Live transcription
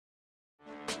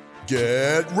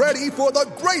Get ready for the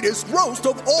greatest roast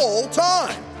of all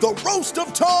time, the Roast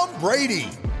of Tom Brady,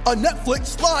 a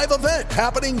Netflix live event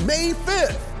happening May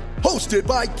 5th. Hosted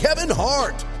by Kevin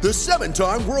Hart, the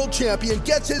 7-time world champion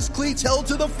gets his cleats held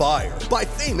to the fire by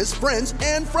famous friends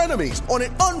and frenemies on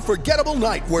an unforgettable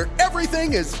night where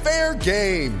everything is fair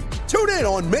game. Tune in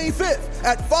on May 5th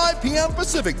at 5 p.m.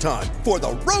 Pacific time for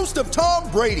the Roast of Tom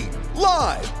Brady,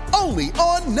 live only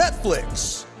on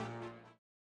Netflix.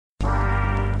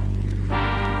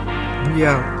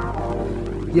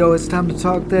 Yo, it's time to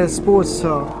talk that sports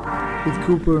talk with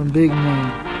Cooper and Big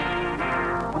Man.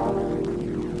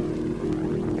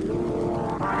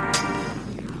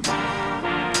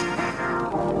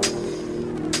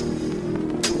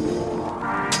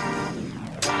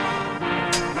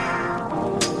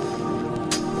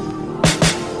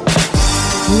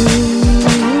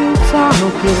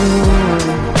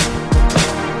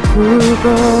 Cooper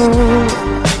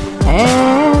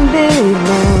and Big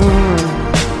Man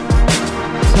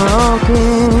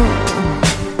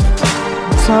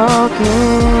talking,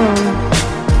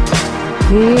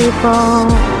 keep on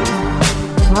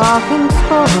talking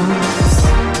sports.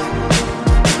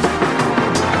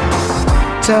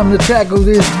 Time to tackle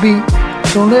this beat.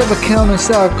 Don't ever count us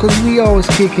out, cause we always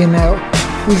kicking out.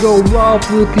 We go raw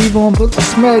for the people and put the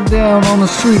smack down on the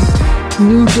street.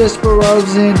 New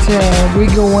desperados in town, we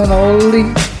going all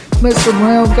elite. Mess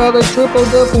around, got a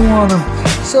triple-double on them.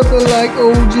 Something like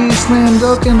OG slam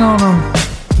dunking on them.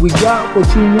 We got what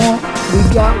you want, we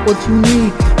got what you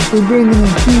need. We bringing in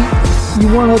heat. You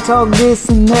wanna talk this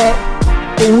and that,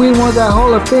 but we want that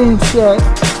Hall of Fame shot.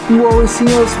 You always see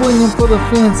us swinging for the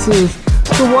fences.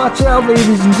 So watch out,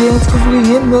 ladies and gents, cause we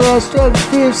hitting the last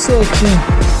stratosphere section.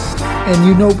 And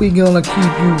you know we gonna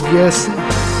keep you guessing.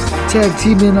 Tag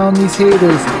teaming on these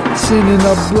haters, sending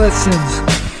up blessings.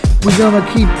 We gonna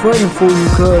keep praying for you,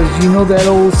 cause you know that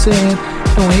old saying,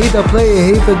 don't hate the player,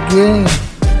 hate the game.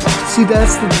 See,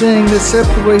 that's the thing that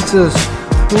separates us.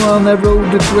 We're on that road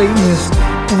to greatness,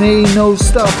 and there ain't no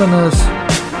stopping us.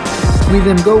 We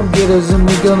them go-getters, and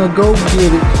we gonna go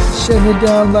get it. Shutting it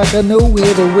down like a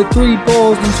no-hitter with 3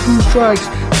 balls and 2 strikes,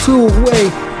 2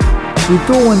 away. We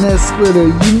throwing that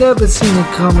splitter, you never seen it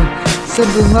coming.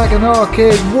 Something like an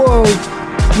arcade, whoa.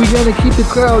 We gonna keep the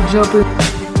crowd jumping.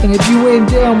 And if you ain't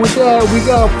down with that, we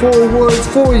got 4 words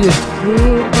for you.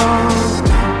 Keep on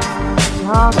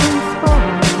talking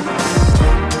sports.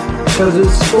 Cause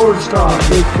it's sports talk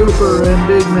with Cooper and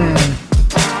Big Man.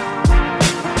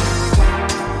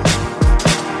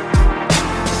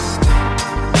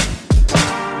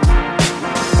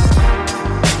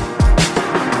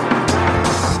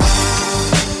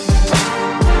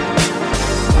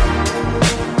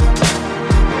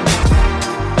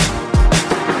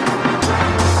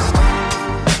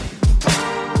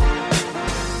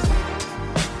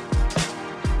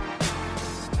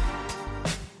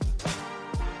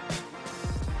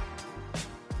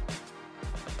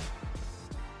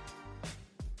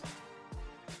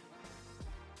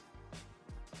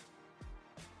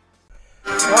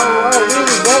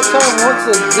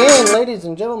 Once again, ladies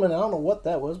and gentlemen, I don't know what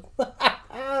that was.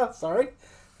 Sorry.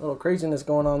 A little craziness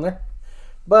going on there.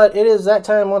 But it is that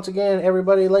time once again,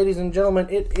 everybody, ladies and gentlemen.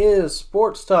 It is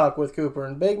Sports Talk with Cooper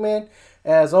and Big Man.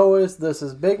 As always, this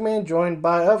is Big Man, joined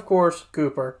by, of course,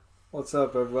 Cooper. What's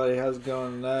up, everybody? How's it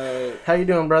going tonight? How you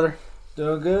doing, brother?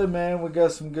 Doing good, man. We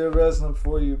got some good wrestling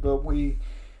for you, but we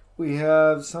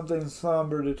have something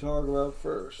somber to talk about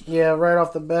first. Yeah, right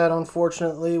off the bat,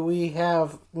 unfortunately, we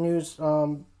have news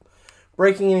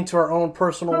breaking into our own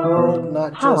personal world,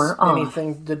 not just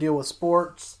anything to deal with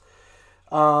sports.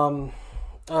 An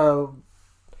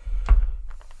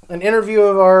interview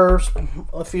of ours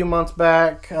a few months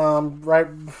back, right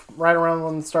around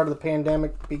when the start of the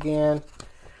pandemic began.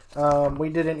 We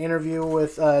did an interview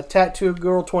with Tattoo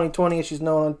Girl 2020, as she's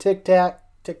known on TikTok.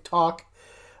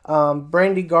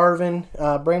 Brandy Garvin.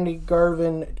 Brandy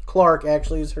Garvin Clark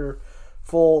actually is her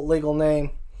full legal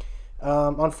name.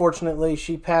 Unfortunately,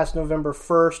 she passed November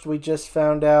 1st. We just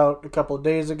found out a couple of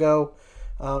days ago.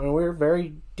 And we're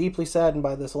very deeply saddened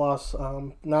by this loss.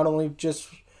 Not only just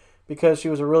because she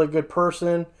was a really good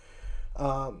person,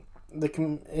 and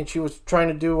she was trying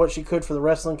to do what she could for the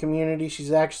wrestling community.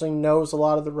 She actually knows a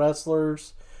lot of the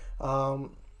wrestlers,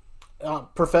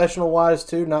 professional-wise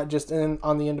too, not just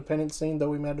on the independent scene, though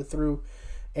we met her through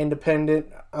independent.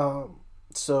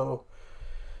 So,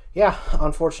 yeah,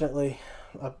 unfortunately,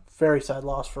 a very sad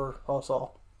loss for us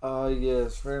all.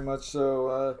 Yes, very much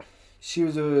so. She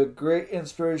was a great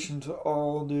inspiration to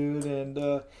all, dude. And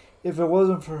if it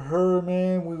wasn't for her,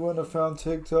 man, we wouldn't have found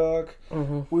TikTok.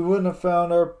 Mm-hmm. We wouldn't have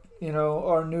found our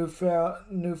our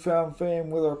newfound fame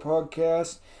with our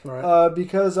podcast. Right.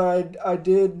 Because I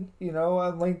did, I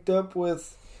linked up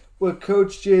with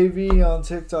Coach JV on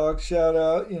TikTok. Shout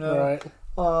out, Right.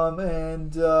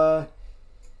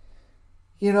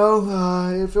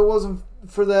 If it wasn't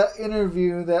for that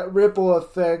interview, that ripple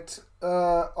effect,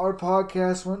 our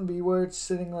podcast wouldn't be where it's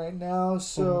sitting right now.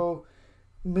 So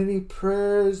many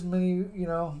prayers,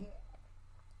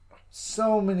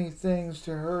 so many things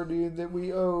to her, dude, that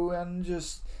we owe, and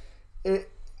just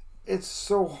it's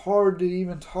so hard to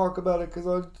even talk about it because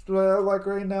like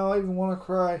right now I even want to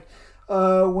cry.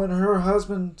 When her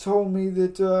husband told me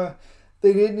that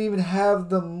they didn't even have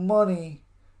the money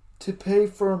to pay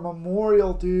for a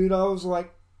memorial, dude, I was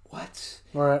like, what?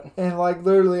 Right. And like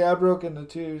literally I broke into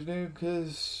tears, dude,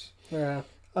 because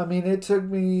I mean it took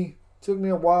me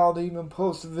a while to even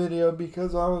post a video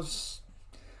because I was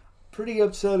pretty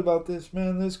upset about this,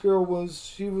 man. This girl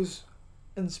was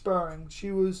inspiring.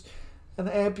 She was an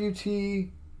amputee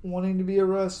wanting to be a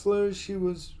wrestler. She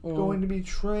was going to be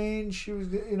trained. She was,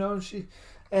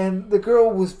 and the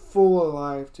girl was full of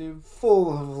life, dude.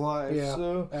 Full of life. Yeah,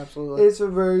 so absolutely. It's a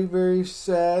very, very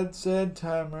sad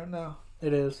time right now.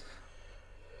 It is.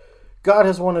 God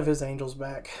has one of his angels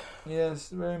back. Yes,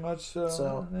 very much so.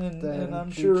 So, and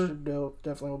I'm sure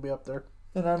definitely will be up there.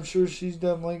 And I'm sure she's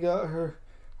definitely got her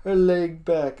leg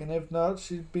back, and if not,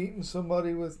 she's beating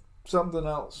somebody with something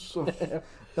else. So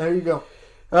there you go.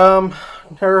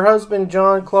 Her husband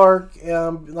John Clark,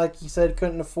 like he said,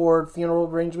 couldn't afford funeral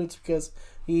arrangements because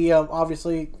he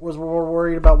obviously was more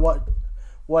worried about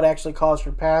what actually caused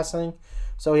her passing.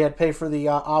 So he had to pay for the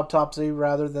autopsy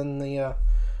rather than the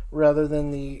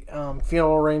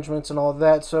funeral arrangements and all of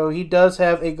that. So he does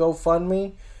have a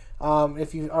GoFundMe.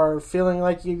 If you are feeling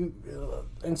like you,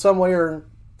 in some way, or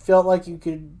felt like you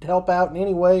could help out in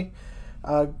any way,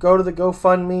 go to the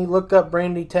GoFundMe, look up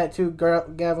Brandy Tattoo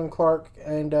Gavin Clark,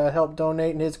 and help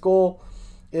donate. And his goal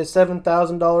is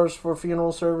 $7,000 for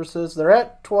funeral services. They're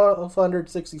at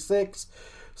 $1,266,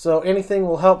 so anything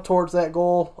will help towards that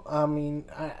goal. I mean,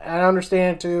 I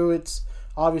understand too. It's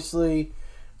obviously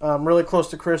really close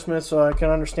to Christmas, so I can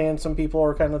understand some people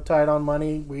are kind of tight on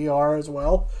money. We are as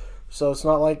well, so it's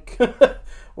not like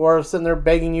we're sitting there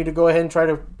begging you to go ahead and try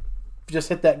to just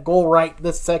hit that goal right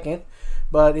this second.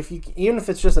 But even if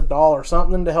it's just $1,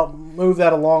 something to help move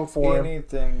that along for him.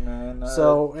 Anything, man.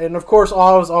 So, and of course,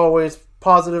 always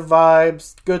positive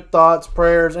vibes, good thoughts,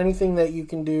 prayers, anything that you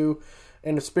can do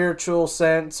in a spiritual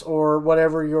sense or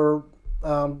whatever your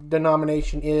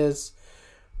denomination is.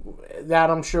 That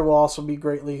I'm sure will also be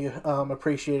greatly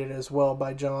appreciated as well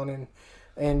by John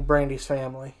and Brandy's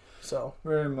family. So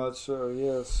very much so,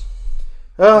 yes.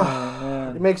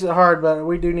 It makes it hard, but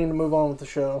we do need to move on with the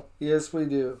show. Yes, we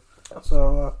do.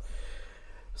 So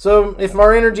if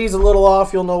our energy's a little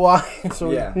off, you'll know why.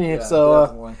 Definitely.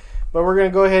 But we're going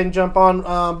to go ahead and jump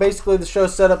on. Basically, the show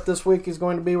setup this week is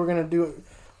going to be, we're going to do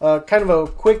kind of a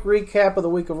quick recap of the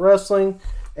week of wrestling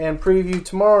and preview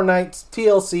tomorrow night's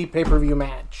TLC pay-per-view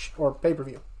match. Or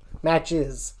pay-per-view.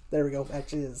 Matches. There we go,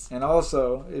 matches. And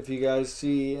also, if you guys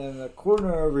see in the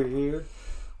corner over here,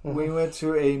 we went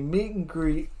to a meet and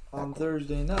greet on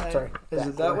Thursday night. Sorry. Is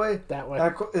it that way? That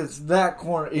way. It's that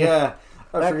corner. Yeah.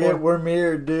 I forget we're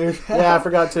mirrored, dude. Yeah, I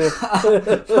forgot to.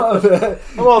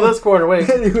 Well, this corner. Wait.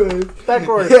 Anyway, that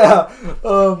corner. Yeah.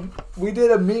 We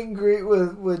did a meet and greet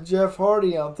with Jeff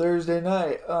Hardy on Thursday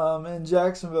night in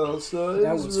Jacksonville. So it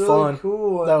was really fun.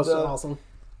 cool. That was awesome.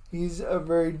 He's a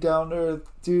very down-to-earth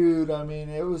dude. I mean,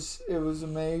 it was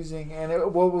amazing. And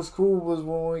what was cool was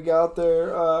when we got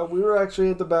there, we were actually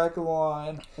at the back of the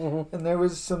line. Mm-hmm. And there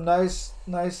was some nice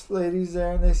ladies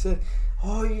there. And they said,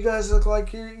 oh, you guys look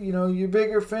like you're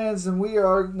bigger fans than we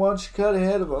are. Why don't you cut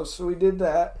ahead of us? So we did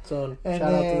that. So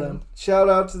Shout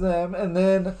out to them. And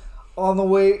then on the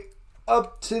way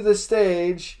up to the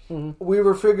stage, we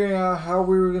were figuring out how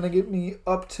we were going to get me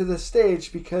up to the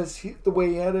stage because the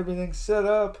way he had everything set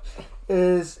up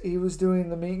is he was doing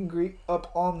the meet and greet up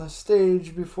on the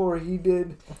stage before he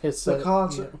did the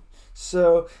concert. Yeah.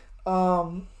 So,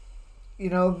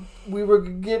 we were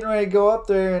getting ready to go up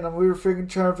there, and we were trying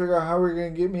to figure out how we were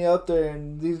going to get me up there.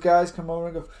 And these guys come over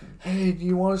and go, hey, do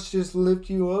you want us to just lift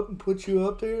you up and put you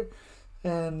up there?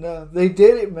 And they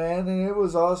did it, man, and it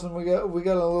was awesome. We got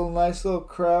a nice little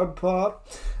crowd pop,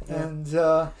 and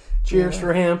cheers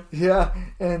for him. Yeah,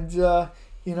 and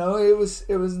it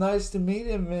was nice to meet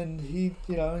him, and he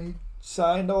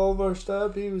signed all of our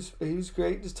stuff. He was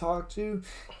great to talk to.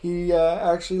 He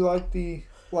actually liked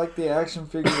the action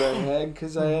figure I had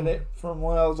because I had it from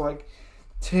when I was like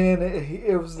 10.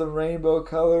 It was the rainbow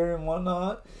color and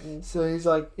whatnot. So he's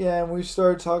like, yeah, and we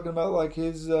started talking about like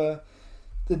his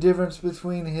the difference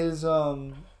between his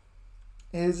action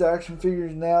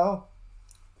figures now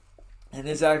and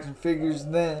his action figures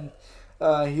then.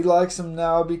 He likes them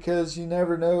now because you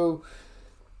never know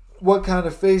what kind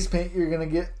of face paint you're going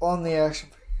to get on the action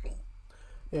figure.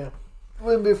 Yeah.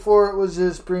 When before it was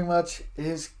just pretty much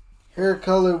his hair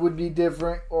color would be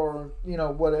different or,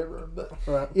 whatever. But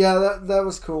Right. yeah, that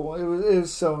was cool. It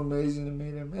was so amazing to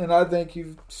meet him. And I thank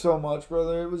you so much,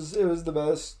 brother. It was the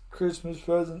best Christmas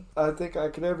present I think I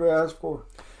could ever ask for.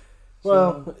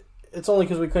 Well, it's only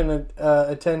because we couldn't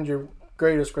attend your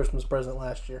greatest Christmas present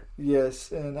last year.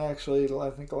 Yes, and actually, I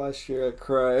think last year I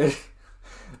cried.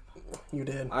 You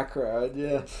did. I cried,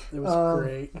 yeah. It was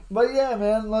great. But yeah,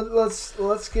 man,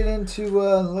 let's get into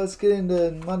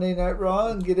Monday Night Raw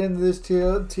and get into this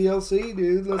TLC,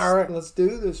 dude. All right. Let's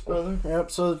do this, brother.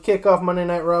 Yep, so to kick off Monday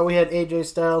Night Raw, we had AJ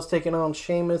Styles taking on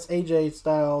Sheamus. AJ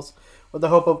Styles with the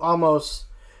hope of almost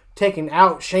taking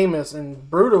out Sheamus and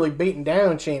brutally beating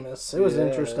down Sheamus. It was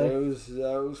interesting.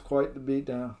 That was quite the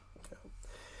beatdown.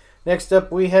 Next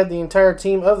up, we had the entire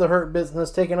team of the Hurt Business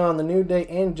taking on the New Day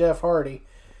and Jeff Hardy.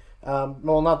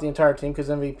 Well, not the entire team because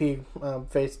MVP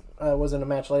was in a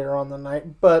match later on the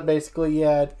night. But basically, you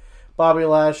had Bobby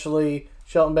Lashley,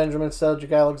 Shelton Benjamin,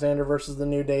 Cedric Alexander versus the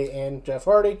New Day and Jeff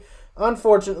Hardy.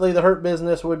 Unfortunately, the Hurt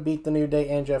Business would beat the New Day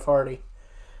and Jeff Hardy.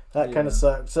 That kind of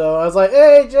sucked. So I was like,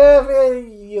 hey, Jeff,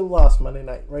 you lost Monday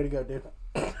night. Way to go, dude.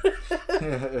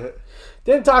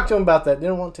 Didn't talk to him about that.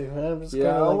 Didn't want to.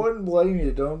 I wouldn't blame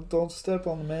you. Don't step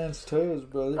on the man's toes,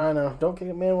 brother. I know. Don't kick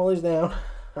a man while he's down.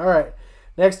 All right.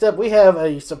 Next up, we have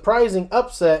a surprising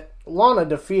upset. Lana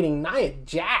defeating Nia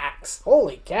Jax.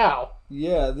 Holy cow.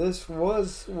 Yeah, this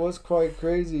was quite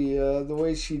crazy. The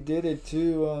way she did it,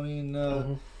 too. I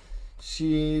mean,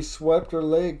 she swept her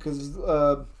leg because,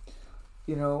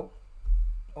 Nia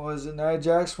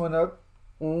Jax went up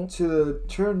to the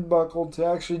turnbuckle to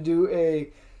actually do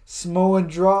a Samoan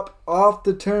drop off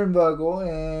the turnbuckle,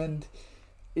 and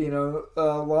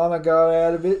Lana got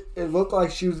out of it. It looked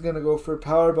like she was going to go for a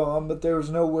powerbomb, but there was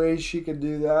no way she could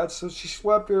do that. So she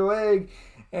swept her leg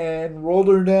and rolled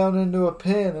her down into a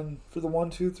pin. And for the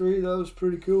 1, 2, 3, that was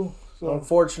pretty cool. So,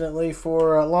 unfortunately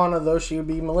for Lana, though, she would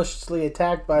be maliciously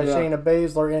attacked by Shayna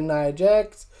Baszler and Nia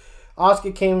Jax.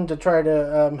 Asuka came to try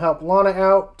to help Lana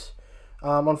out.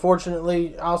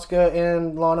 Unfortunately, Asuka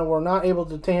and Lana were not able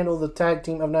to handle the tag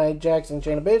team of Nia Jax and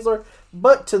Shayna Baszler,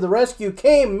 but to the rescue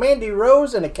came Mandy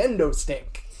Rose and a kendo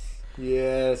stick.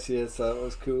 Yes, that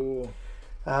was cool.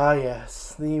 Ah,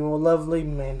 yes, the lovely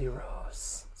Mandy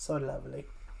Rose. So lovely.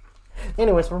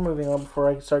 Anyways, we're moving on before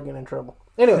I start getting in trouble.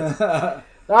 Anyway,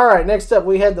 all right, next up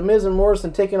we had The Miz and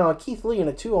Morrison taking on Keith Lee in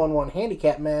a 2-on-1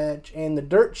 handicap match, and the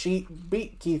Dirt Sheet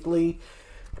beat Keith Lee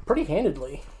pretty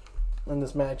handedly in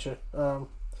this match. The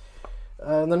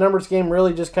numbers game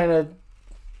really just kind of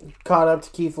caught up to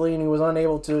Keith Lee, and he was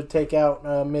unable to take out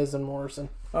Miz and Morrison.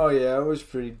 Oh, yeah, it was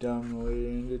pretty dumb the way it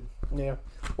ended. Yeah.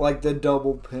 Like the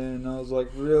double pin. I was like,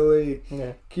 really?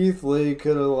 Yeah. Keith Lee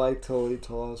could have totally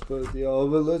tossed both of y'all,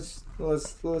 but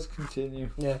let's continue.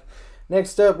 Yeah.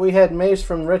 Next up, we had Mace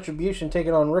from Retribution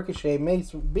taking on Ricochet.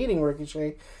 Mace beating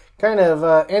Ricochet, kind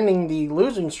of ending the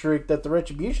losing streak that the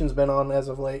Retribution's been on as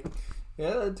of late.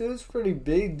 Yeah, that dude's pretty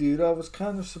big, dude. I was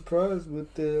kind of surprised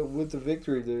with the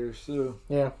victory there. So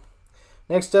yeah.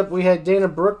 Next up, we had Dana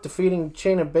Brooke defeating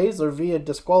Shayna Baszler via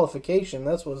disqualification.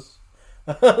 This was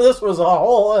a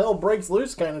whole hell breaks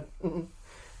loose kind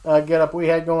of get up we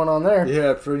had going on there.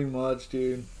 Yeah, pretty much,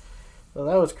 dude. So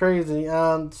that was crazy.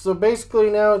 So basically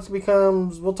now it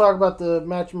becomes, we'll talk about the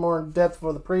match more in depth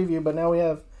for the preview, but now we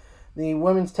have the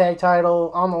women's tag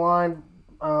title on the line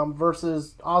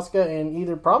versus Asuka,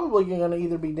 and probably going to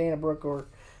either be Dana Brooke or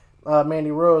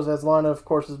Mandy Rose, as Lana, of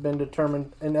course, has been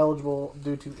determined ineligible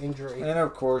due to injury. And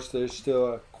of course, there's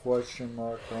still a question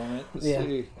mark on it.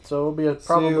 See. So it'll be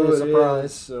probably a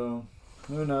surprise. So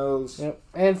who knows? Yep.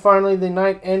 And finally, the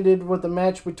night ended with a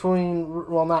match between,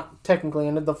 well, not technically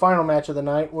ended. The final match of the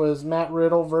night was Matt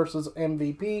Riddle versus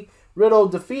MVP. Riddle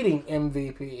defeating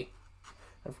MVP.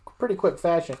 A pretty quick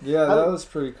fashion. Yeah, that was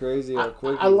pretty crazy how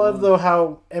quick. I love, though,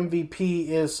 how MVP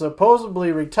is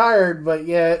supposedly retired, but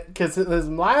yet, because his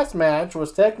last match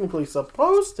was technically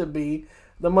supposed to be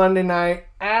the Monday night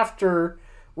after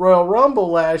Royal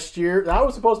Rumble last year. That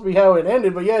was supposed to be how it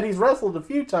ended, but yet he's wrestled a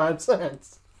few times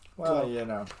since.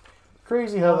 Well,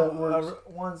 crazy how that works.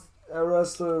 Once a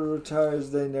wrestler retires,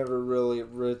 they never really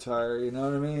retire, you know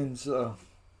what I mean? So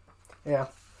yeah,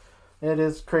 it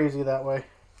is crazy that way.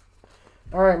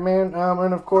 All right, man.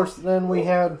 And of course, then we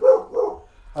had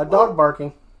a dog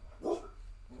barking.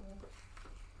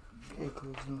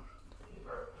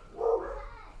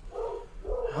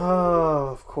 Oh,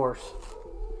 of course.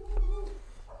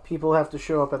 people have to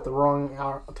show up at the wrong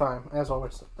time, as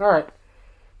always. All right.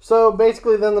 So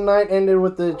basically, then the night ended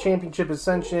with the championship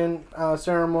ascension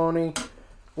ceremony,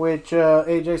 which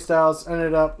AJ Styles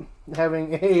ended up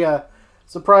having a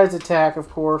surprise attack, of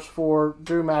course, for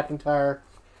Drew McIntyre.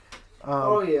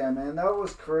 Oh yeah, man, that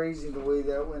was crazy the way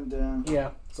that went down. Yeah.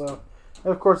 So,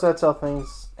 of course, that's how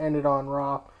things ended on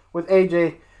Raw, with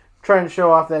AJ trying to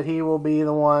show off that he will be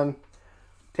the one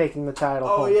taking the title.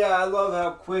 Oh yeah, I love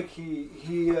how quick he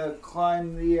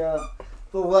climbed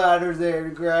the ladder there to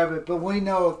grab it. But we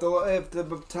know if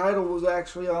the title was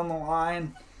actually on the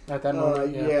line at that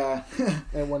moment, yeah.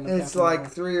 It's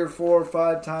like 3 or 4 or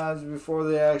 5 times before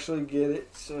they actually get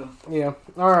it. So yeah.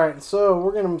 All right, so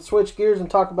we're gonna switch gears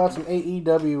and talk about some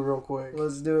AEW real quick.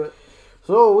 Let's do it.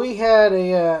 So we had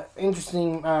a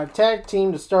interesting tag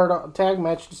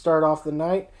match to start off the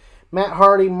night. Matt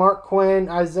Hardy, Mark Quinn,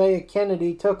 Isaiah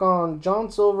Kennedy took on John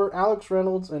Silver, Alex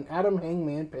Reynolds, and Adam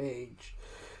Hangman Page.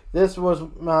 This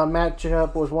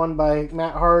matchup was won by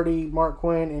Matt Hardy, Mark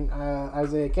Quinn, and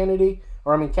Isaiah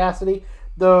Cassidy.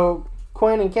 Though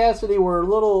Quinn and Cassidy were a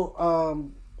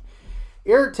little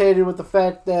irritated with the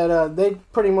fact that they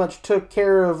pretty much took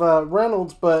care of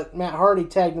Reynolds, but Matt Hardy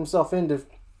tagged himself in to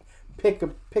pick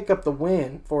up the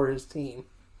win for his team,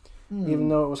 even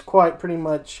though it was quite pretty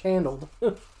much handled.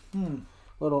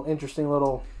 Little interesting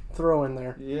little throw in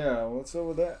there. Yeah, what's up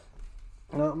with that?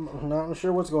 Not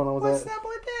sure what's going on with that. What's up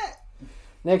with that?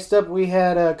 Next up, we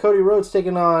had Cody Rhodes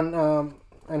taking on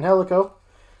Angelico,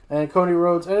 and Cody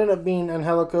Rhodes ended up being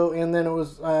Angelico, and then it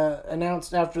was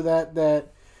announced after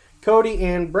that Cody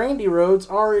and Brandy Rhodes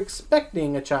are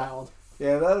expecting a child.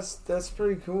 Yeah, that's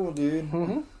pretty cool, dude.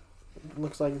 Mm-hmm.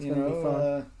 Looks like it's going to be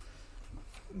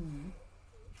fun.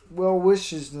 Well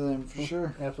wishes to them, for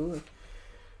sure. Absolutely.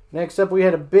 Next up, we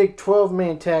had a big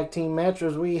 12-man tag team match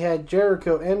as we had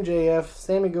Jericho, MJF,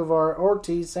 Sammy Guevara,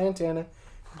 Ortiz, Santana,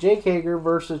 Jake Hager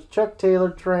versus Chuck Taylor,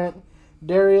 Trent,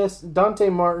 Darius, Dante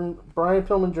Martin, Brian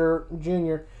Pillman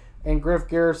Jr., and Griff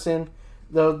Garrison.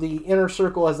 Though the Inner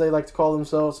Circle, as they like to call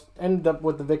themselves, ended up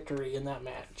with the victory in that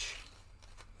match.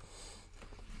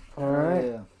 All right.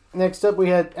 Yeah. Next up, we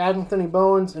had Anthony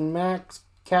Bowens and Max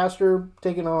Caster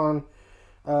taking on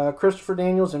Christopher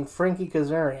Daniels and Frankie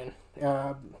Kazarian.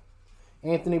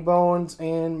 Anthony Bowens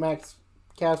and Max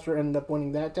Caster ended up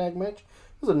winning that tag match.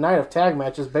 It was a night of tag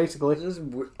matches, basically. It's just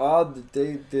odd that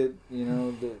they did,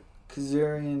 that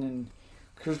Kazarian and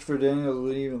Christopher Daniels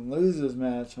would even lose this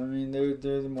match. I mean, they're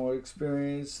the more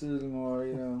experienced, they're the more,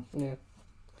 Yeah.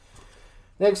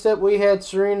 Next up, we had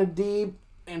Serena Deeb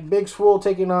and Big Swole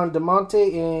taking on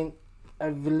DeMonte and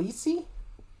Avilisi.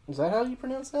 Is that how you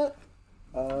pronounce that?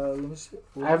 Let me see.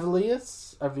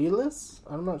 Avilis?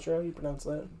 I'm not sure how you pronounce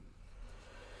that.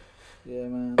 Yeah,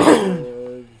 man.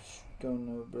 Don't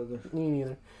know, brother. Me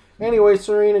neither. Anyway,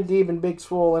 Serena Deeb and Big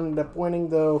Swole ended up winning,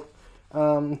 though.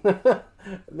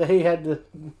 They had to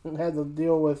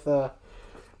deal with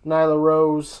Nyla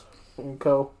Rose and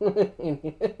co.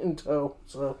 in tow.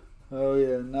 So. Oh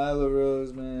yeah, Nyla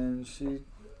Rose, man.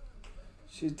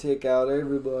 She'd take out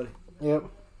everybody. Yep.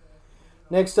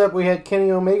 Next up, we had Kenny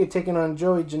Omega taking on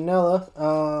Joey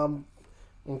Janela.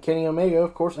 And Kenny Omega,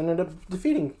 of course, ended up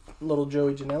defeating little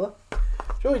Joey Janela.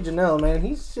 Joey Janela, man,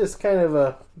 he's just kind of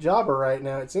a jobber right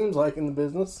now, it seems like, in the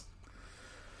business.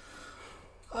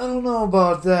 I don't know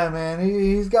about that, man.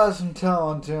 He's got some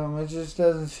talent to him. It just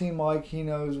doesn't seem like he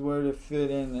knows where to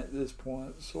fit in at this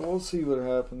point. So we'll see what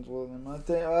happens with him.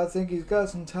 I think he's got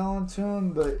some talent to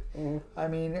him, but I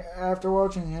mean, after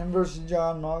watching him versus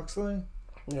John Moxley,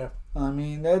 yeah, I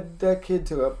mean that kid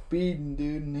took a beating,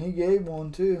 dude, and he gave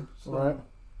one too. So. Right.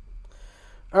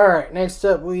 All right. Next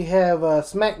up, we have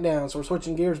SmackDown. So we're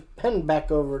switching gears, heading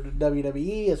back over to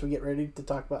WWE as we get ready to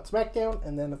talk about SmackDown,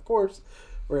 and then of course.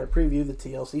 We're going to preview the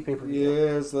TLC pay-per-view.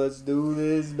 Yes, let's do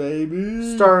this,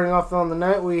 baby. Starting off on the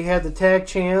night, we had the tag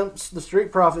champs, the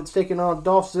Street Profits, taking on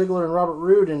Dolph Ziggler and Robert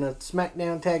Roode in a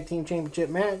SmackDown Tag Team Championship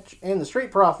match. And the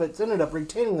Street Profits ended up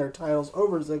retaining their titles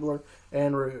over Ziggler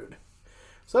and Roode.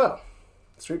 So,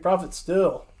 Street Profits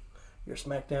still your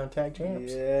SmackDown Tag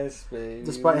Champs. Yes, baby.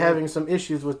 Despite having some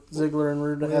issues with Ziggler and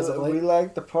Roode as of late. We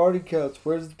like the party cups.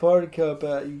 Where's the party cup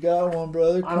at? You got one,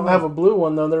 brother. I don't have a blue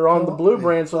one, though. They're on the blue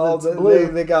brand, so it's blue.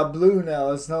 They got blue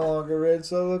now. It's no longer red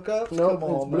solo cups? Nope, Come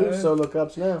on, it's blue man. solo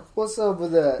cups now. What's up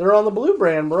with that? They're on the blue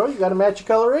brand, bro. You got to match your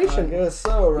coloration. I guess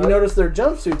so, right? You notice their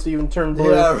jumpsuits even turned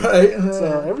blue. Yeah, right.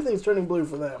 So everything's turning blue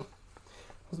for them.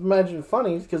 Just imagine it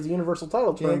funny because the Universal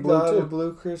title turned Can't blue have too. a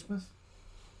blue Christmas?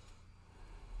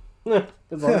 As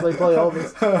long as they play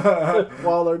Elvis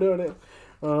while they're doing it.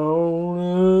 I don't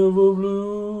have a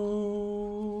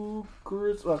blue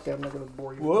Christmas. Okay, I'm not going to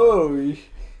bore you. Whoa.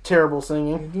 Terrible You're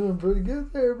singing. doing pretty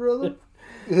good there, brother.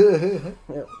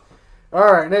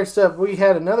 Alright, next up, we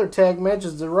had another tag match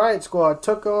as the Riot Squad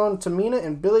took on Tamina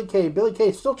and Billie Kay. Billie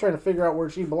Kay still trying to figure out where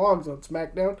she belongs on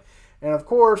SmackDown. And of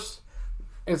course,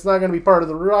 it's not going to be part of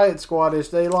the Riot Squad as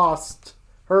they lost.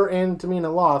 Her and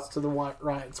Tamina lost to the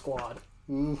Riot Squad.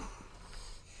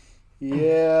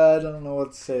 Yeah, I don't know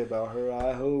what to say about her.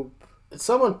 I hope.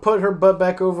 Someone put her butt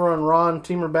back over on Raw and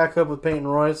team her back up with Peyton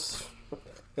Royce.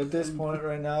 At this point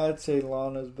right now, I'd say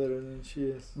Lana's better than she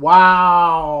is.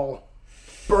 Wow.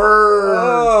 Burn.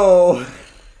 Oh!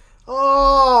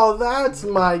 Oh, that's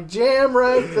my jam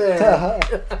right there.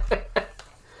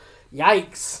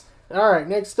 Yikes. Alright,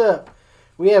 next up.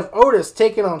 We have Otis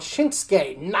taking on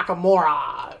Shinsuke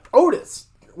Nakamura. Otis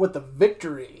with the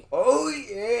victory. Oh,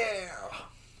 yeah!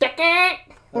 Take it.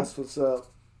 That's what's up.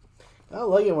 I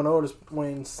like it when Otis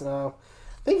wins. I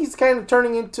think he's kind of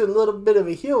turning into a little bit of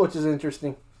a heel, which is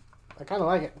interesting. I kind of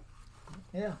like it.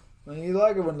 Yeah. I mean, you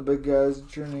like it when the big guys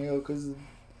turn heel because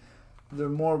they're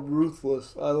more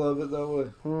ruthless. I love it that way.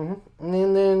 Mm-hmm.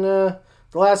 And then the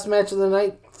last match of the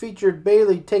night featured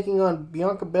Bayley taking on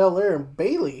Bianca Belair, and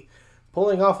Bayley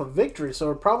pulling off a victory.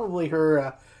 So probably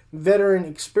her veteran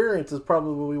experience is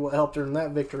probably what helped her in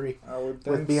that victory. I would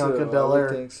think with Bianca so. Belair.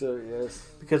 I would think so, yes.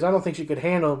 Because I don't think she could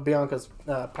handle Bianca's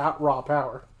raw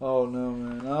power. Oh, no,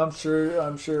 man. I'm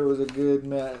sure it was a good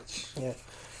match. Yeah.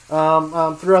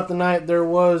 Throughout the night, there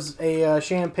was a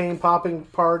champagne popping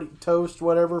party, toast,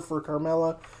 whatever, for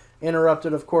Carmella.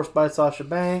 Interrupted, of course, by Sasha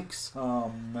Banks. Oh,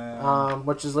 man.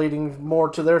 Which is leading more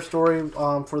to their story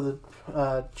for the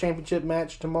championship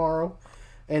match tomorrow.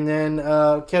 And then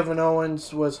Kevin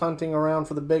Owens was hunting around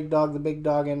for the big dog. The big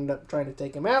dog ended up trying to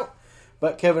take him out.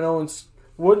 But Kevin Owens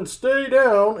wouldn't stay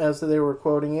down, as they were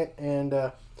quoting it,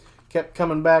 and kept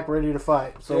coming back ready to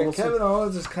fight. So yeah, we'll Kevin see.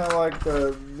 Owens is kind of like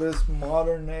this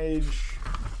modern age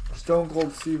Stone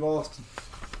Cold Steve Austin.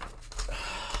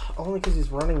 Only because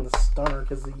he's running the stunner.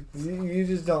 Because You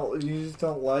just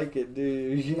don't like it, do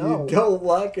you? You No. don't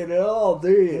like it at all, do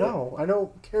you? No, I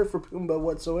don't care for Pumbaa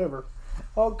whatsoever.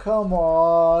 Oh, come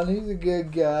on. He's a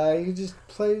good guy. He just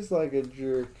plays like a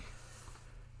jerk.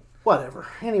 Whatever.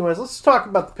 Anyways, let's talk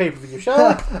about the pay-per-view,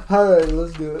 shall we? Alright,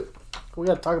 let's do it. We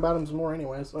got to talk about him some more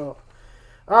anyway. So,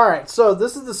 all right. So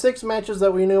this is the 6 matches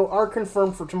that we knew are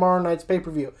confirmed for tomorrow night's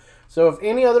pay-per-view. So if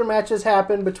any other matches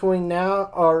happen between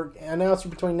now or announced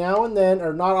between now and then,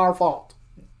 are not our fault.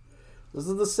 This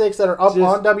is the 6 that are up Just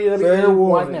on fair WWE right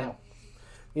warning. now.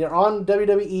 You're on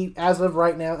WWE as of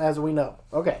right now, as we know.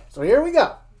 Okay, so here we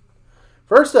go.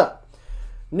 First up,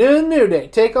 New Day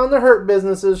take on the Hurt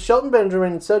Businesses, Shelton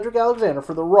Benjamin and Cedric Alexander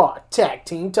for the Raw Tag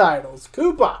Team titles.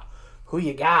 Koopa, who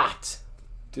you got?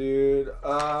 Dude,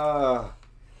 I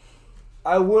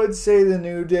would say the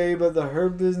New Day, but the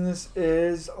Hurt Business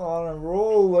is on a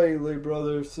roll lately,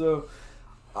 brother. So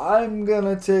I'm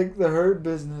gonna take the Hurt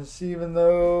Business, even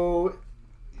though,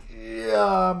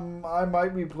 yeah, I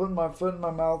might be putting my foot in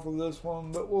my mouth with this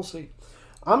one, but we'll see.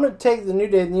 I'm going to take the New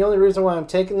Day, and the only reason why I'm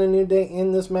taking the New Day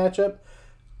in this matchup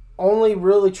only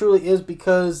really truly is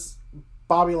because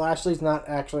Bobby Lashley's not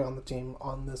actually on the team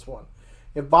on this one.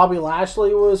 If Bobby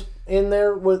Lashley was in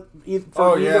there with either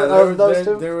of those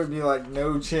two, there would be like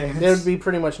no chance. there would be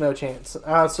pretty much no chance.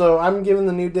 So I'm giving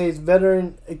the New Day's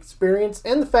veteran experience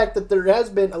and the fact that there has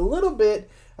been a little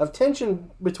bit of tension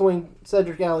between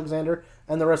Cedric Alexander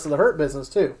and the rest of the Hurt Business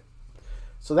too.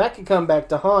 So that could come back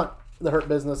to haunt the Hurt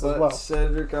Business as well.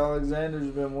 Cedric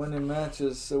Alexander's been winning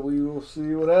matches, so we will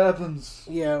see what happens.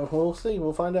 Yeah, we'll see.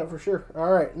 We'll find out for sure.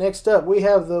 All right, next up, we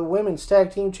have the women's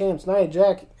tag team champs, Nia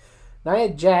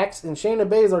Jax and Shayna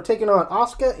Baszler taking on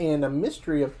Asuka and a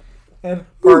mystery And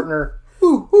partner.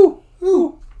 Who?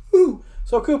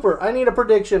 So, Cooper, I need a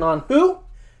prediction on who,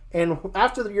 and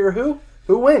after your who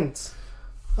wins?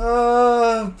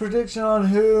 Prediction on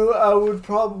who? I would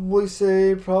probably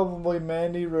say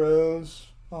Mandy Rose.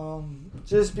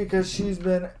 Just because she's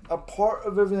been a part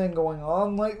of everything going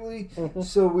on lately,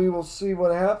 so we will see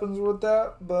what happens with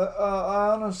that. But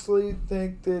I honestly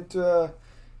think that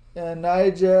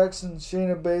Nia Jax and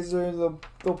Shayna Baszler,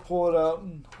 they'll pull it out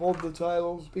and hold the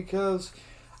titles, because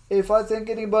if I think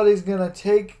anybody's gonna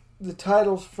take the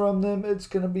titles from them, it's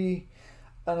gonna be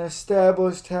an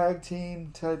established tag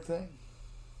team type thing.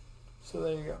 So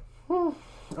there you go.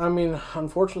 I mean,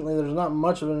 unfortunately, there's not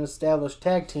much of an established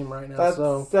tag team right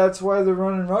now. That's why they're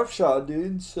running roughshod,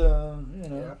 dude. So, you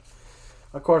know. Yeah.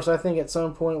 Of course, I think at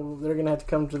some point they're going to have to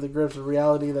come to the grips with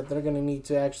reality that they're going to need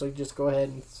to actually just go ahead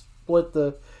and split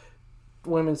the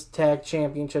women's tag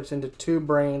championships into 2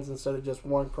 brands instead of just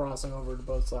one crossing over to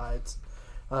both sides.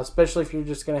 especially if you're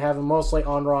just going to have them mostly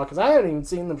on Raw, because I haven't even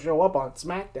seen them show up on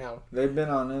SmackDown. They've been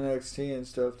on NXT and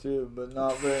stuff too, but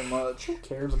not very much. Who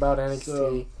cares about NXT?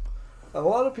 So, a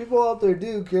lot of people out there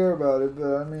do care about it,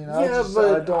 but I mean, I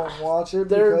don't watch it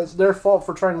because their fault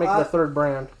for trying to make the third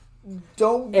brand.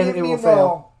 Don't get me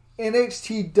wrong.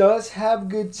 NXT does have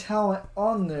good talent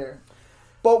on there,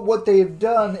 but what they've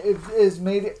done is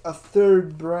made it a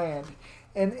third brand.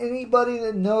 And anybody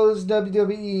that knows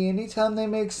WWE, anytime they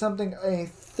make something a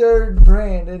third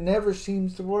brand, it never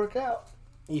seems to work out.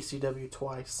 ECW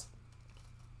twice.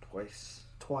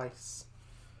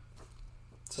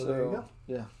 So there you go.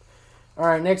 Yeah. All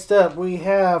right, next up we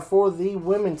have for the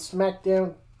Women's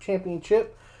SmackDown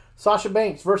Championship, Sasha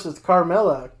Banks versus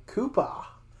Carmella Coupa.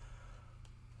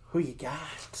 Who you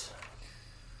got?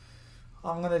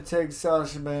 I'm going to take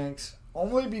Sasha Banks.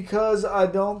 Only because I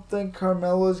don't think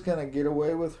Carmella's going to get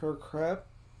away with her crap.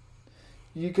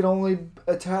 You can only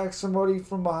attack somebody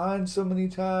from behind so many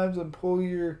times and pull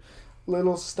your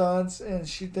little stunts, and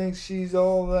she thinks she's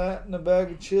all that in a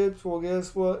bag of chips. Well,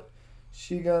 guess what?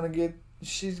 She's going to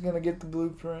get the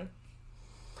blueprint.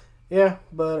 Yeah,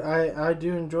 but I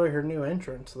do enjoy her new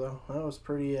entrance, though. That was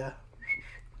pretty...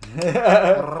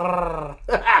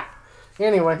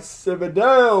 Anyway. Simmer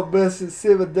down, Bessie,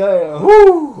 simmer down.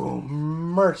 Woo!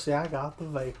 Mercy, I got the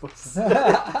vapors.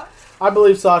 I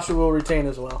believe Sasha will retain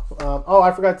as well.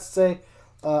 I forgot to say,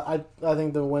 I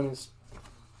think the women's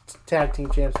tag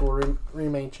team champs will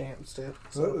remain champs too.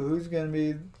 So. Who's going to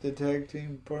be the tag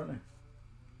team partner?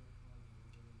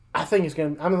 I think it's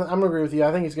going to... I'm going to agree with you.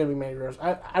 I think it's going to be Mandy Rose.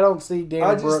 I don't see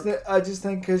Dana Brooke... I just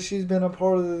think because she's been a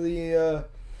part of the...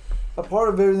 a part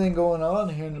of everything going on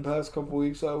here in the past couple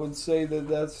weeks, I would say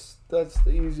that's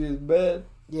the easiest bet.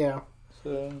 Yeah.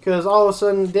 So. Because all of a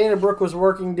sudden, Dana Brooke was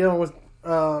dealing with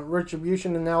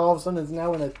Retribution, and now all of a sudden is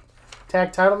now in a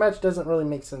tag title match. Doesn't really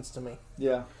make sense to me.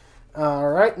 Yeah. All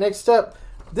right, next up.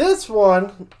 This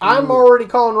one, I'm already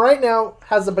calling right now,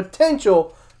 has the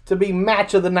potential to be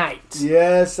match of the night.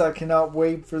 Yes, I cannot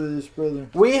wait for this, brother.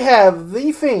 We have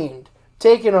The Fiend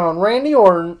taking on Randy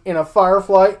Orton in a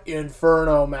Firefly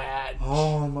Inferno match.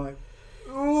 Oh my!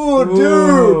 Ooh,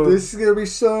 dude, this is gonna be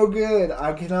so good.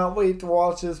 I cannot wait to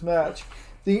watch this match.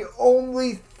 The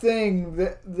only thing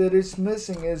that is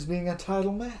missing is being a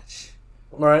title match.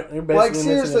 Right? Like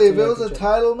seriously, if it was a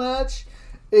title match,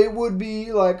 it would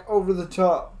be like over the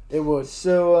top. It would.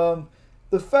 So,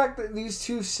 the fact that these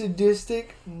two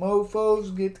sadistic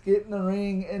mofos get in the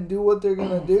ring and do what they're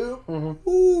gonna do,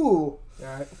 ooh. All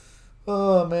right.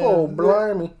 Oh man! Oh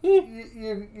blimey!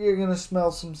 You're gonna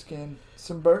smell some skin,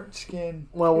 some burnt skin.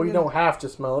 Well, we don't have to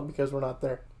smell it because we're not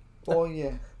there. Oh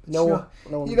yeah. No one.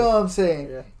 You know what I'm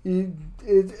saying? Yeah.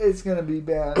 It's gonna be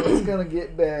bad. It's gonna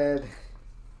get bad.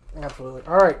 Absolutely.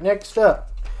 All right. Next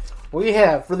up, we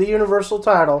have for the Universal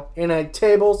title in a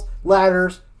tables,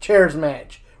 ladders, chairs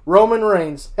match. Roman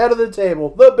Reigns, head of the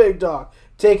table, the big dog,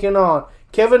 taking on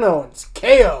Kevin Owens,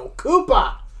 KO,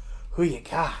 Coupa. Who you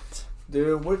got?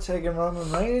 Dude, we're taking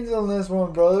Roman Reigns on this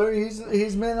one, brother. He's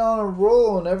been on a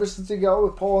roll, and ever since he got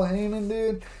with Paul Heyman,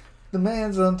 dude, the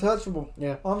man's untouchable.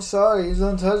 Yeah. I'm sorry, he's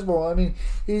untouchable. I mean,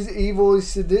 he's evil, he's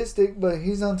sadistic, but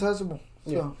he's untouchable.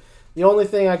 So. Yeah. The only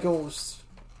thing I can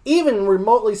even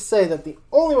remotely say that the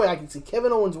only way I can see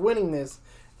Kevin Owens winning this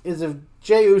is if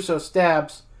Jey Uso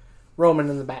stabs Roman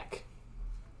in the back.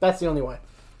 That's the only way.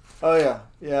 Oh,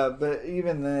 yeah, but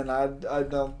even then, I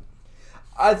don't...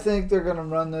 I think they're going to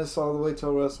run this all the way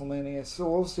till WrestleMania, so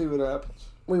we'll see what happens.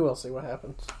 We will see what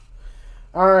happens.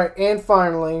 All right, and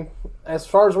finally, as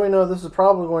far as we know, this is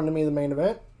probably going to be the main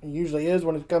event. It usually is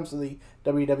when it comes to the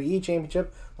WWE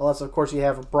Championship, unless, of course, you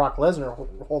have Brock Lesnar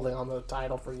holding on the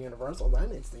title for Universal.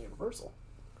 Then it's the Universal.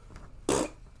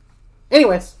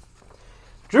 Anyways,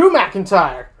 Drew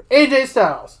McIntyre, AJ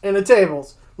Styles in a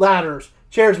tables, ladders,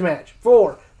 chairs match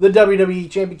for the WWE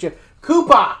Championship.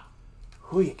 Coupa,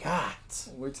 who you got?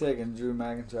 We're taking Drew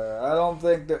McIntyre. I don't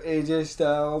think that AJ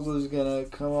Styles is going to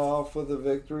come off with a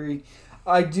victory.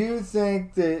 I do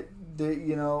think that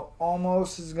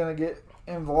Almost is going to get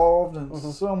involved in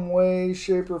some way,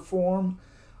 shape, or form.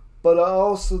 But I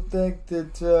also think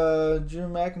that Drew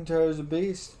McIntyre is a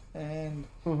beast. And,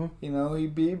 he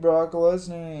beat Brock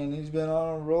Lesnar, and he's been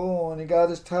on a roll, and he got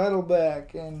his title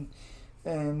back. And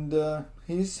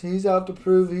he's out to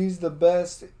prove he's the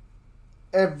best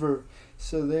ever.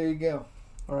 So there you go.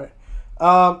 All right.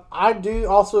 I do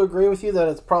also agree with you that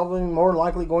it's probably more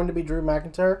likely going to be Drew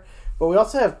McIntyre. But we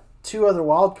also have two other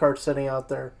wild cards sitting out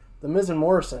there. The Miz and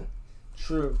Morrison.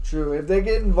 True. If they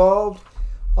get involved...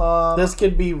 this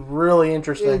could be really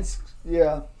interesting.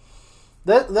 Yeah.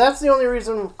 That's the only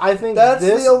reason I think that's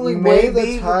this the only way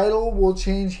the title will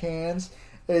change hands.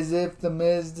 as if The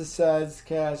Miz decides to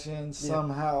cash in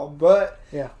somehow. But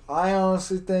Yeah. I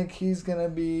honestly think he's going to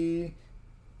be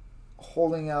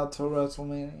holding out till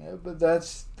WrestleMania. But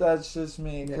that's just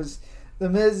me. Because The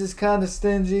Miz is kind of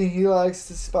stingy. He likes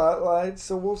the spotlight.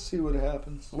 So we'll see what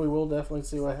happens. We will definitely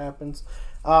see what happens.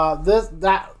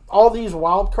 All these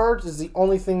wild cards is the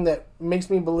only thing that makes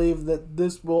me believe that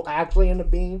this will actually end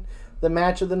up being the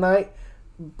match of the night.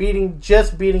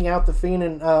 Beating out the Fiend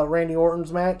and Randy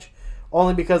Orton's match,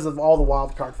 only because of all the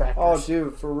wild card factors. Oh,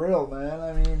 dude, for real, man.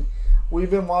 I mean,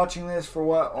 we've been watching this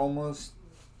for almost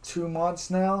 2 months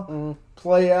now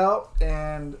play out,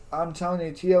 and I'm telling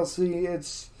you, TLC,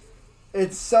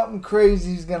 it's something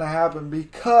crazy is gonna happen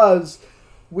because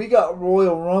we got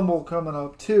Royal Rumble coming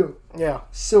up too. Yeah.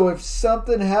 So if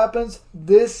something happens,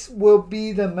 this will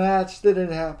be the match that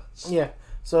it happens. Yeah.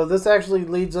 So this actually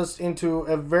leads us into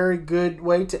a very good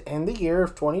way to end the year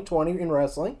of 2020 in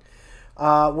wrestling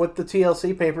with the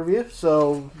TLC pay-per-view.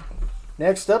 So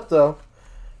next up, though,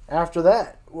 after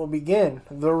that, we'll begin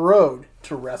the road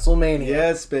to WrestleMania.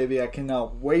 Yes, baby. I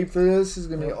cannot wait for this. It's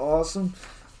going to be awesome.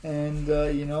 And,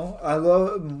 I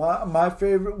love my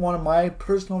favorite, one of my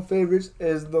personal favorites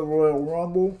is the Royal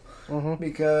Rumble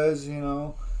because,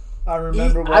 I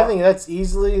remember... I think that's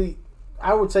easily...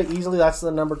 I would say easily that's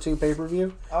the number 2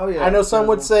 pay-per-view. Oh, yeah. I know some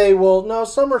would say, well, no,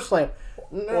 SummerSlam.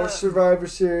 Or Survivor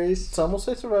Series. Some will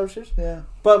say Survivor Series. Yeah.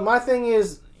 But my thing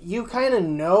is, you kind of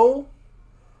know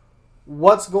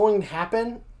what's going to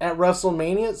happen at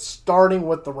WrestleMania starting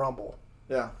with the Rumble.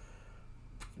 Yeah.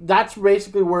 That's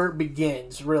basically where it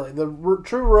begins, really. The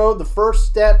true road, the first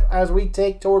step as we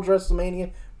take towards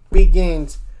WrestleMania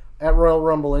begins at Royal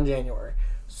Rumble in January.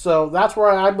 So that's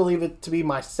where I believe it to be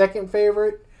my second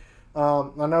favorite.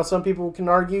 I know some people can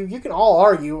argue. You can all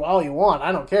argue all you want.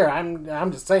 I don't care.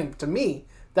 I'm just saying, to me,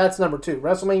 that's number 2.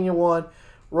 WrestleMania 1,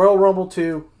 Royal Rumble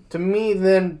 2. To me,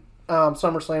 then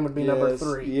SummerSlam would be number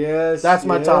 3. Yes, that's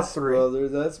my top 3, brother.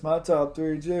 That's my top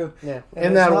 3 too. Yeah, and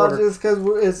in that order.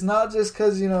 It's not just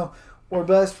because we're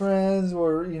best friends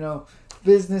or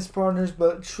business partners,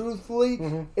 but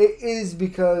truthfully, it is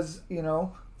because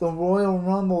the Royal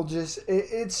Rumble just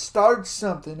it starts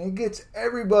something. It gets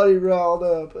everybody riled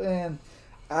up, and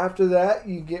after that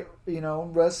you get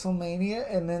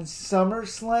WrestleMania and then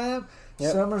SummerSlam.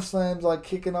 Yep. SummerSlam's like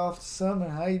kicking off the summer.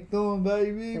 How you doing,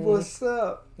 baby? What's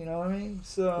up? You know what I mean?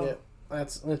 So yeah,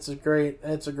 it's a great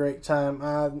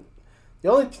time. The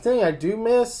only thing I do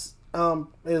miss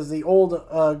is the old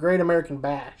Great American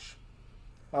Bash.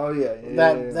 Oh yeah,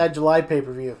 that July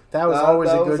pay-per-view. That was always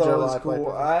a good July cool.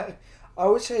 pay-per-view. I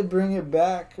wish they'd bring it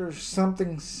back or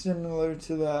something similar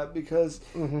to that because,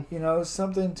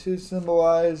 something to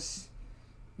symbolize,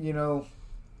 Yeah.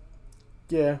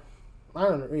 I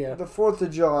don't know, yeah. The 4th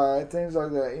of July, things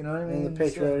like that, you know what I mean? And the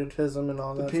patriotism and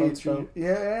all that fun stuff.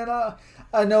 Yeah, and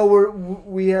I know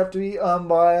we have to be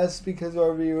unbiased because of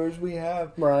our viewers. We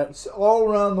have all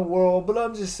around the world, but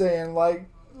I'm just saying, like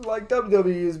WWE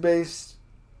is based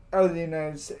out of the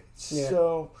United States. Yeah.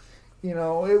 So...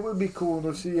 it would be cool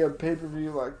to see a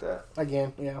pay-per-view like that.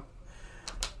 Again, yeah.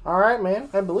 All right, man.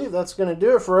 I believe that's going to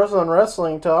do it for us on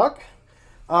Wrestling Talk.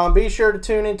 Be sure to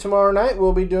tune in tomorrow night.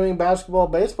 We'll be doing basketball,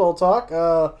 baseball talk.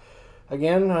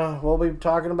 We'll be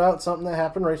talking about something that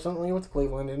happened recently with the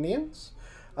Cleveland Indians.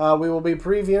 We will be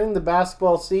previewing the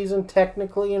basketball season,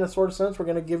 technically, in a sort of sense. We're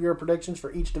going to give your predictions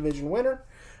for each division winner.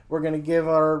 We're going to give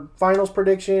our finals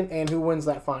prediction and who wins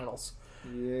that finals.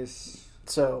 Yes.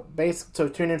 So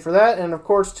tune in for that. And, of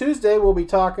course, Tuesday we'll be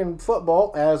talking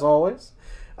football, as always.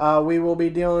 We will be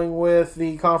dealing with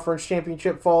the conference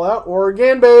championship fallout.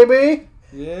 Oregon, baby!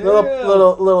 Yeah.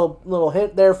 Little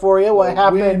hint there for you. What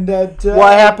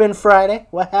happened Friday?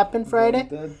 We'll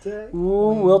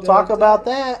talk about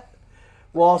that.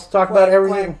 We'll also talk about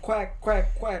everything.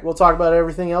 Quack. We'll talk about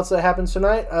everything else that happens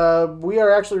tonight. We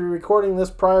are actually recording this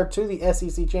prior to the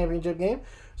SEC championship game.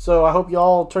 So I hope you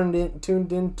all tuned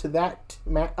in to that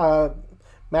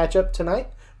matchup tonight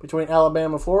between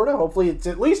Alabama and Florida. Hopefully it's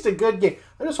at least a good game.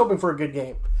 I'm just hoping for a good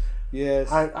game.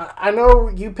 Yes. I know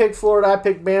you picked Florida, I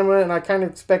picked Bama, and I kind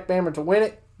of expect Bama to win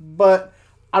it, but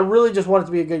I really just want it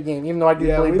to be a good game, even though I do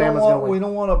believe Bama's going to win. We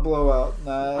don't want a blowout.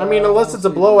 Nah, unless it's a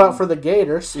blowout for the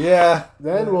Gators. Yeah.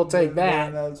 Then we'll take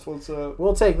that. That's what's up.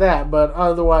 We'll take that, but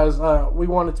otherwise, we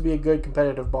want it to be a good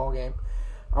competitive ball game.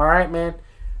 All right, man.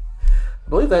 I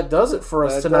believe that does it for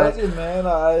us tonight. That does it, man.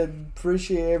 I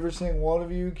appreciate every single one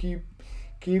of you. Keep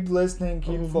listening,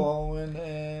 keep following,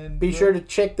 and be sure to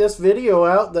check this video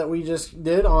out that we just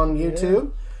did on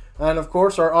YouTube. And of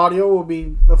course, our audio will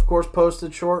be, of course,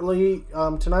 posted shortly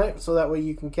tonight, so that way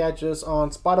you can catch us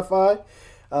on Spotify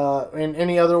and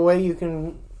any other way you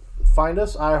can find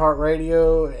us,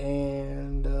 iHeartRadio,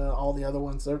 and all the other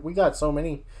ones. We got so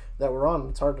many that we're on.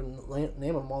 It's hard to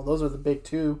name them all. Those are the big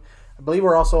two. I believe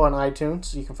we're also on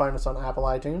iTunes. You can find us on Apple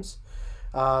iTunes.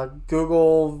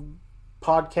 Google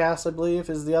Podcasts, I believe,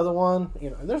 is the other one.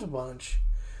 There's a bunch.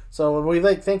 So we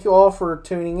thank you all for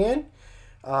tuning in.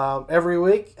 Every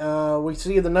week, we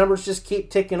see the numbers just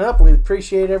keep ticking up. We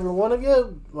appreciate every one of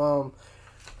you.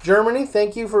 Germany,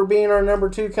 thank you for being our number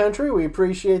 2 country. We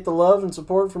appreciate the love and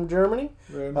support from Germany.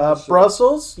 Very much so.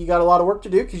 Brussels, you got a lot of work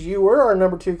to do because you were our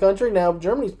number 2 country. Now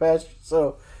Germany's passed you,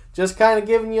 so just kind of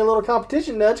giving you a little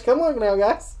competition nudge. Come on now,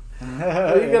 guys.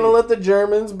 Are you going to let the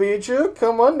Germans beat you?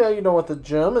 Come on now. You don't want the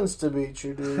Germans to beat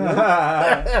you, do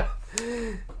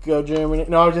you? Go Germany.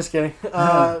 No, I'm just kidding.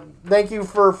 Thank you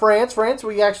for France. France,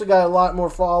 we actually got a lot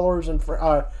more followers and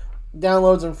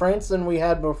downloads in France than we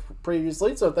had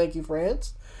previously, so thank you,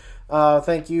 France.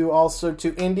 Thank you also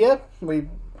to India. We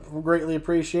greatly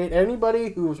appreciate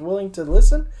anybody who's willing to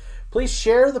listen. Please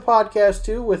share the podcast,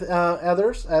 too, with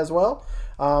others as well.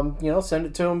 Send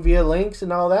it to them via links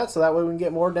and all that, so that way we can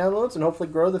get more downloads and hopefully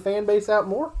grow the fan base out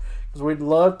more. Because we'd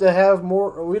love to have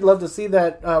more. We'd love to see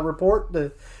that report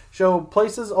to show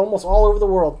places almost all over the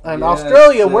world. And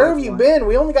Australia, where have you been?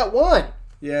 We only got one.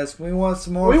 Yes, we want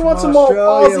some more. We from want some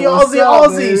Australia. more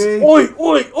Aussies. Baby? Oi,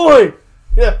 oi, oi.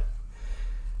 Yeah.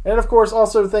 And of course,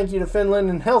 also thank you to Finland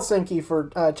and Helsinki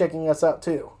for checking us out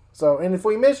too. So, and if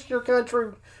we missed your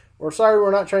country, we're sorry.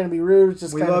 We're not trying to be rude. It's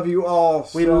just we love you all.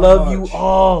 We so love much. you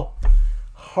all.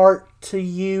 Heart to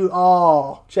you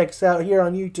all. Check us out here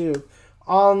on YouTube,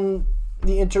 on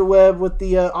the interweb with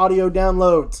the audio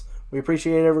downloads. We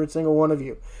appreciate every single one of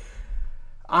you.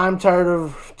 I'm tired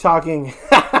of talking.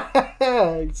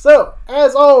 So,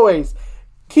 as always,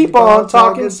 keep on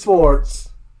talking sports.